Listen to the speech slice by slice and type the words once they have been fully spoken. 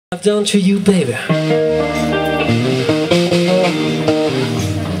I've done to you, baby.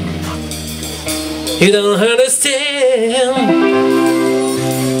 You don't understand.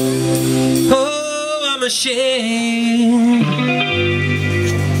 Oh, I'm ashamed.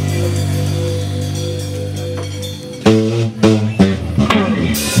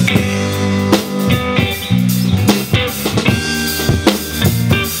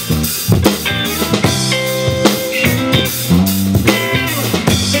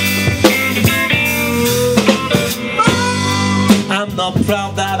 I'm not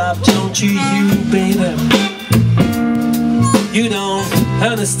proud that I've done to you, baby. You don't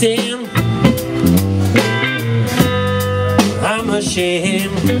understand. I'm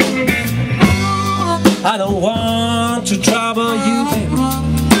ashamed. I don't want to trouble you, baby.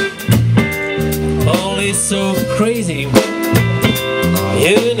 Only so crazy.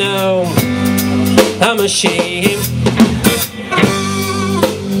 You know, I'm ashamed.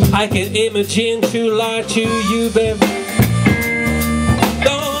 I can imagine to lie to you, baby.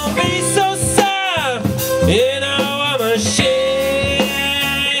 Don't be so sad, you know I'm ashamed.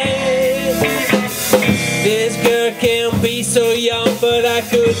 This girl can be so young, but I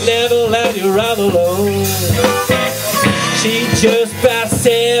could never let you run alone. She just passed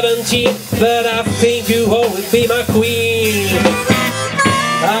 17, but I think you always be my queen.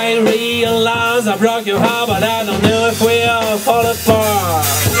 I realize I broke your heart, but I don't know if we all fall apart.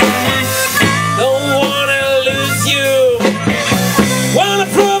 Don't wanna lose you, wanna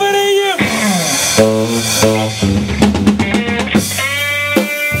prove it to you.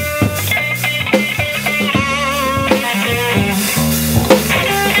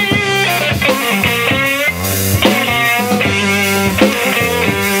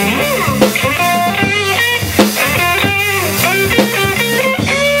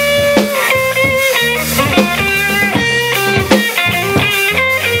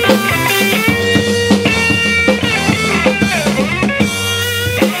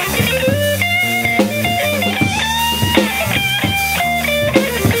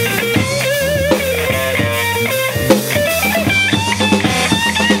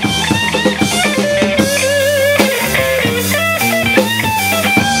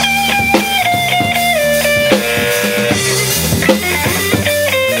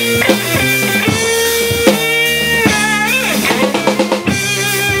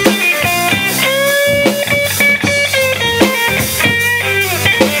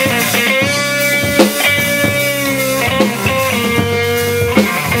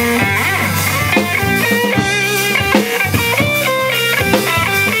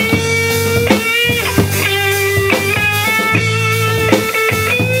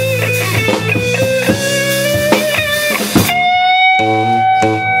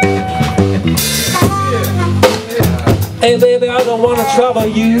 Hey baby, I don't wanna trouble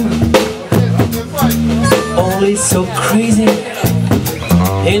you. Only so crazy,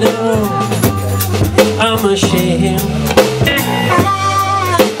 you know, I'm ashamed.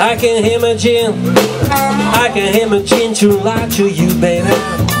 I can imagine to lie to you, baby.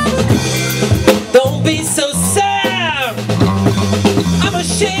 Don't be so sad, I'm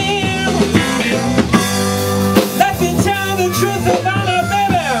ashamed. Let me tell the truth about it,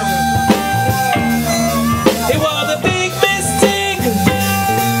 baby. It was a big mistake,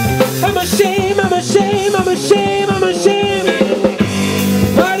 I'm ashamed.